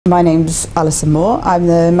My name's Alison Moore. I'm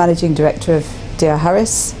the Managing Director of DR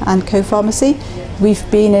Harris and Co Pharmacy. We've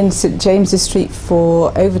been in St James's Street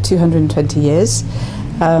for over 220 years.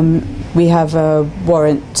 We have a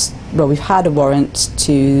warrant, well, we've had a warrant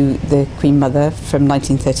to the Queen Mother from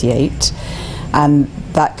 1938, and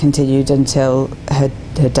that continued until her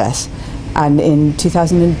death. And in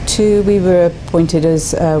 2002 we were appointed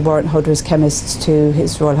as warrant holder as chemist to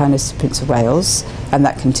His Royal Highness the Prince of Wales, and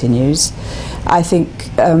that continues. I think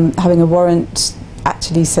having a warrant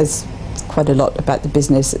actually says quite a lot about the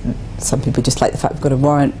business. Some people just like the fact we've got a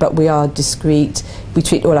warrant, but we are discreet. We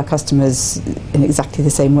treat all our customers in exactly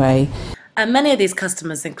the same way. And many of these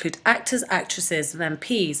customers include actors, actresses and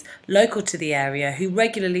MPs local to the area who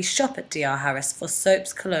regularly shop at DR Harris for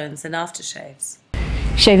soaps, colognes and aftershaves.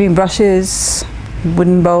 Shaving brushes,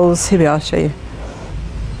 wooden bowls. Here we are, I'll show you.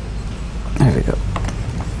 There we go.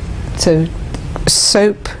 So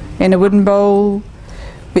soap in a wooden bowl,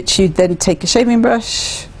 which you then take a shaving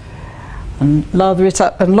brush and lather it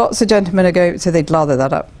up, and lots of gentlemen are going, so they'd lather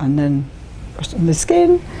that up and then brush it on the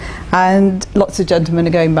skin, and lots of gentlemen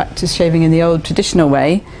are going back to shaving in the old traditional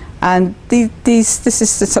way, and this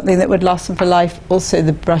is something that would last them for life. Also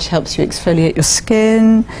the brush helps you exfoliate your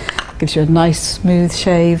skin, gives you a nice smooth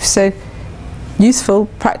shave, so useful,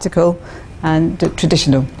 practical and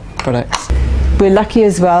traditional products. We're lucky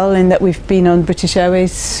as well in that we've been on British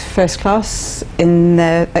Airways first class in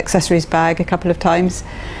their accessories bag a couple of times,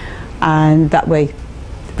 and that way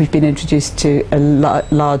we've been introduced to a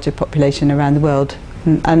larger population around the world,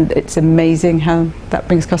 and it's amazing how that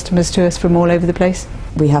brings customers to us from all over the place.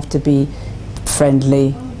 We have to be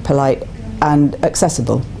friendly, polite and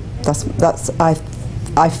accessible.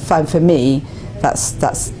 I find for me that's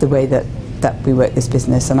the way that we work this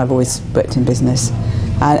business, and I've always worked in business.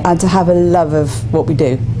 And to have a love of what we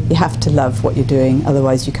do. You have to love what you're doing,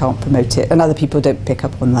 otherwise you can't promote it, and other people don't pick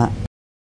up on that.